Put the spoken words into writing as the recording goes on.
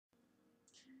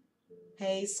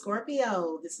Hey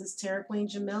Scorpio, this is Terra Queen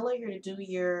Jamila here to do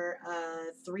your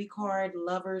 3-card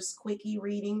Lovers Quickie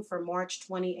reading for March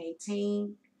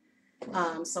 2018.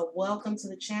 So welcome to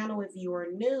the channel. If you are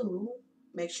new,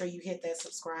 make sure you hit that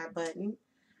subscribe button.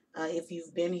 If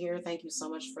you've been here, thank you so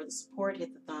much for the support.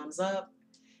 Hit the thumbs up.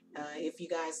 If you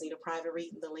guys need a private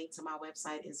reading, the link to my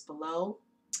website is below.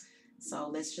 So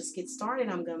let's just get started.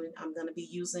 I'm gonna be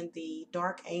using the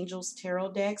Dark Angels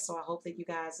Tarot deck. So I hope that you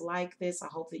guys like this. I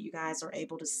hope that you guys are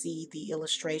able to see the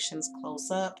illustrations close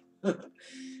up.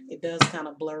 It does kind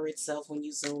of blur itself when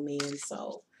you zoom in.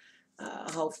 So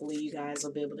hopefully you guys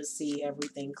will be able to see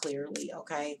everything clearly.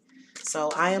 Okay.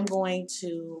 So I am going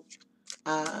to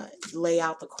lay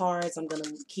out the cards. I'm going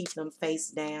to keep them face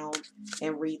down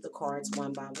and read the cards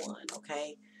one by one,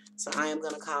 okay? So I am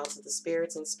going to call to the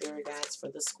spirits and spirit guides for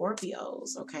the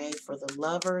Scorpios, okay? For the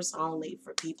lovers only,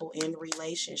 for people in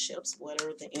relationships. What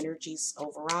are the energies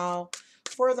overall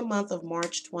for the month of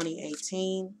March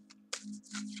 2018?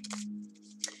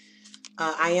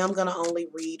 I am going to only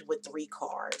read with 3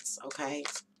 cards, okay?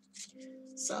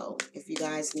 So if you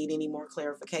guys need any more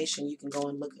clarification, you can go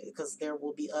and look, because there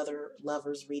will be other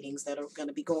lovers readings that are going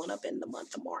to be going up in the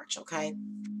month of March, okay?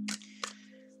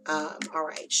 All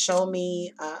right, show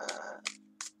me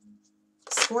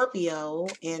Scorpio,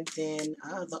 and then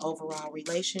the overall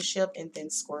relationship, and then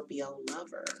Scorpio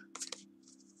lover,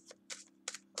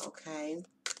 okay,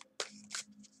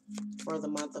 for the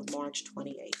month of March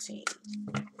 2018.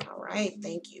 All right,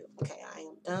 thank you. Okay, I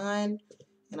am done,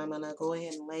 and I'm going to go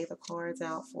ahead and lay the cards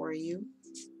out for you.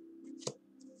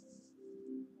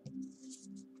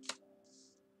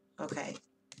 Okay,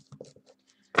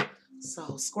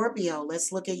 so Scorpio,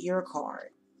 let's look at your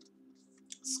card.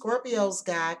 Scorpio's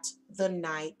got the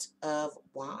Knight of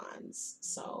Wands.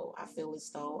 So I feel as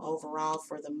though overall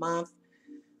for the month,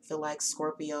 I feel like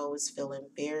Scorpio is feeling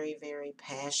very, very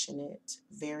passionate.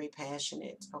 Very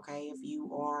passionate. Okay. If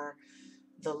you are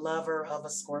the lover of a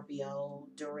Scorpio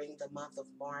during the month of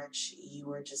March,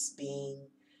 you are just being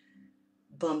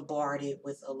bombarded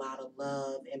with a lot of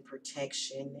love and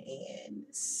protection and,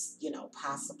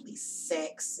 possibly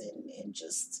sex and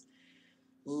just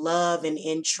love and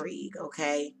intrigue,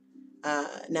 okay?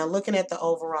 Now, looking at the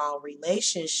overall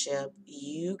relationship,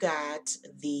 you got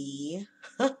the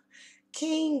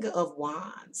King of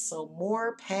Wands, so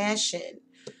more passion.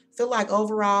 Feel like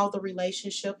overall the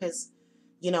relationship has,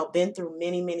 been through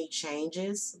many, many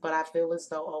changes, but I feel as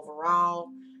though overall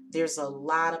there's a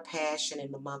lot of passion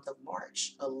in the month of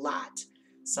March, a lot.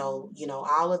 So,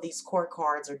 all of these court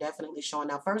cards are definitely showing.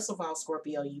 Now, first of all,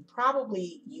 Scorpio, you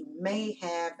may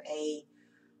have a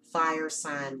fire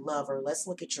sign lover. Let's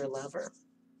look at your lover.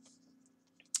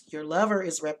 Your lover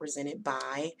is represented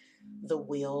by the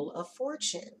Wheel of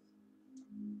Fortune.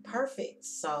 Perfect.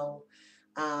 So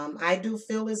I do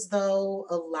feel as though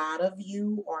a lot of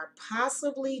you are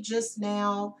possibly just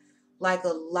now, like a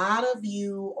lot of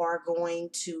you are going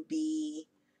to be,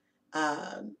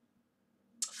 um,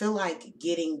 feel like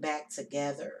getting back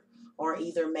together, or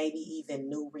either maybe even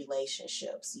new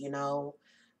relationships,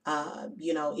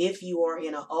 if you are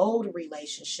in an old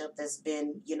relationship that's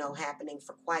been, happening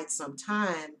for quite some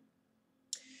time,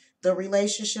 the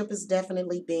relationship is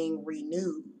definitely being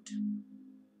renewed.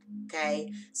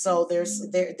 Okay. So there's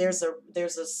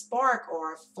a spark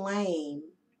or a flame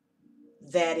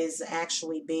that is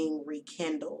actually being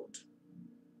rekindled.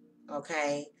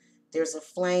 Okay. There's a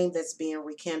flame that's being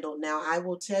rekindled. Now I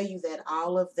will tell you that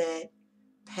all of that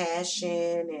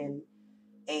passion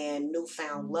and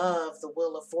newfound love, the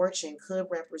Wheel of Fortune could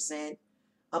represent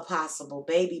a possible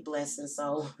baby blessing.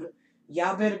 So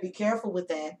y'all better be careful with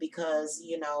that, because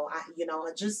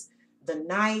just the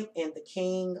Knight and the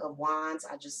King of Wands,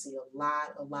 I just see a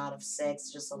lot of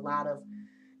sex, just a lot of,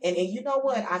 and you know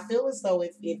what? I feel as though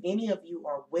if any of you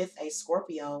are with a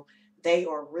Scorpio, they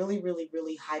are really, really,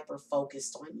 really hyper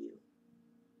focused on you.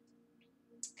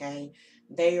 Okay.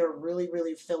 They are really,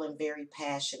 really feeling very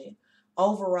passionate.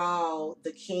 Overall,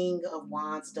 the King of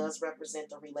Wands does represent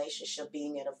the relationship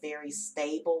being at a very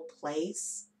stable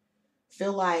place.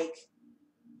 Feel like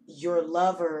your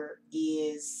lover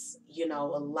is, a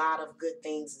lot of good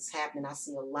things is happening. I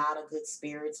see a lot of good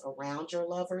spirits around your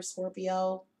lover,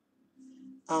 Scorpio.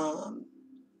 Um,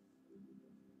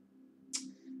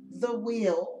 the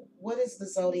Wheel. What is the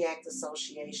zodiac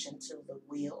association to the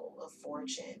Wheel of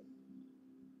Fortune?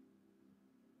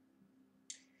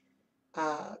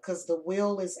 Because the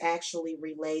wheel is actually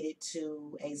related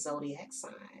to a zodiac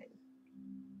sign.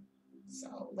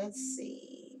 So let's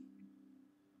see.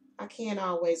 I can't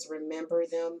always remember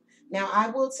them. Now, I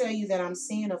will tell you that I'm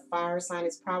seeing a fire sign.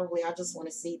 It's probably, I just want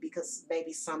to see, because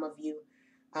maybe some of you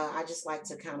I just like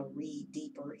to kind of read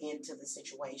deeper into the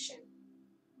situation.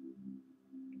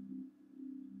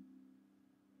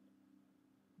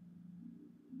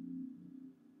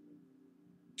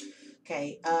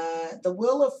 Okay, the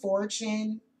Wheel of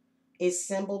Fortune is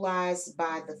symbolized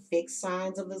by the fixed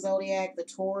signs of the zodiac: the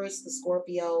Taurus, the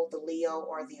Scorpio, the Leo,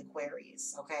 or the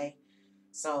Aquarius. Okay,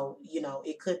 so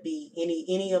it could be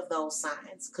any of those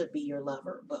signs could be your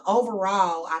lover. But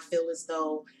overall, I feel as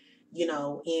though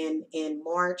in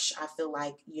March, I feel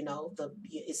like the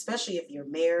especially if you're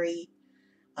married.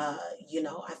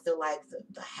 I feel like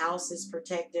the house is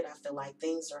protected. I feel like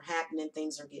things are happening,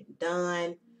 things are getting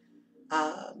done.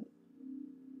 Um,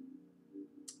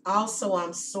 Also,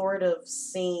 I'm sort of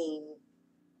seeing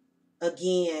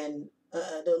again,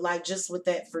 like just with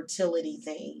that fertility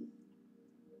thing.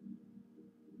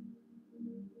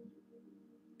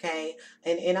 Okay,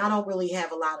 and I don't really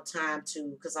have a lot of time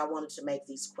to because I wanted to make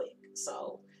these quick.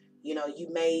 So, you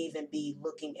may even be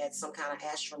looking at some kind of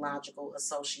astrological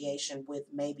association with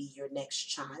maybe your next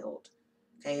child.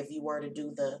 Okay, if you were to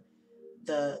do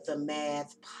the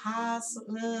math,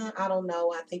 possibly, I don't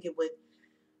know. I think it would,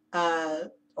 uh,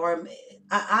 or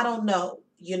I don't know,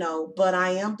 but I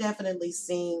am definitely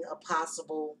seeing a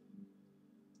possible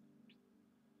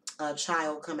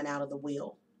child coming out of the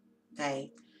wheel.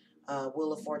 Okay,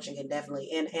 Wheel of Fortune can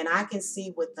definitely, and I can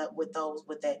see with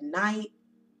that Knight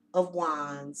of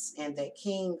Wands and that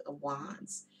King of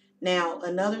Wands. Now,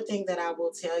 another thing that I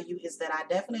will tell you is that I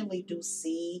definitely do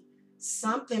see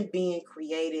something being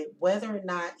created, whether or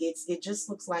not it just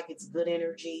looks like it's good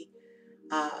energy,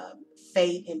 uh,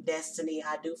 fate and destiny.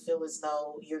 I do feel as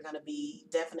though you're going to be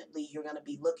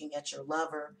looking at your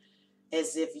lover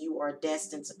as if you are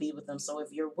destined to be with them. So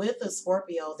if you're with a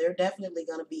Scorpio, they're definitely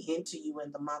going to be into you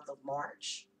in the month of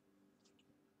March.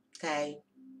 Okay.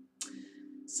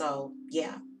 So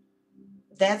yeah,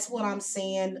 that's what I'm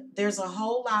saying. There's a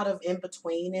whole lot of in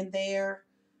between in there,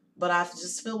 but I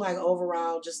just feel like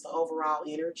overall, just the overall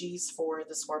energies for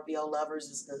the Scorpio lovers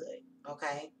is good.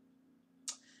 Okay.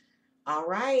 All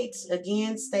right.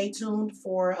 Again, stay tuned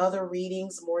for other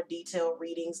readings, more detailed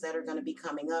readings that are going to be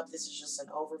coming up. This is just an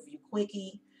overview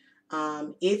quickie.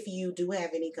 If you do have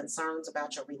any concerns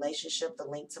about your relationship, the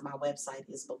link to my website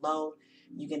is below.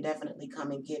 You can definitely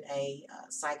come and get a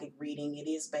psychic reading. It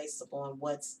is based upon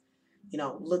what's,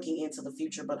 looking into the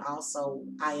future, but also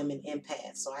I am an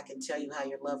empath, so I can tell you how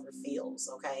your lover feels,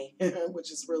 okay?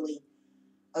 Which is really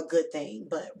a good thing.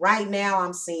 But right now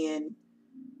I'm seeing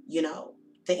you know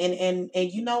and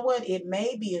you know what, it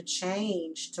may be a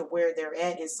change to where they're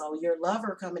at, and so your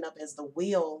lover coming up as the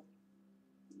wheel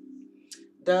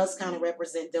does kind of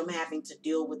represent them having to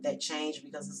deal with that change,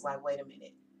 because it's like, wait a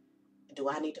minute, do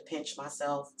I need to pinch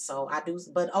myself? So I do,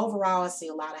 but overall I see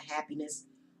a lot of happiness,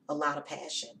 a lot of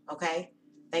passion. Okay,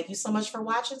 thank you so much for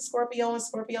watching, Scorpio and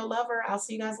Scorpio lover. I'll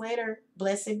see you guys later.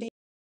 Blessed be.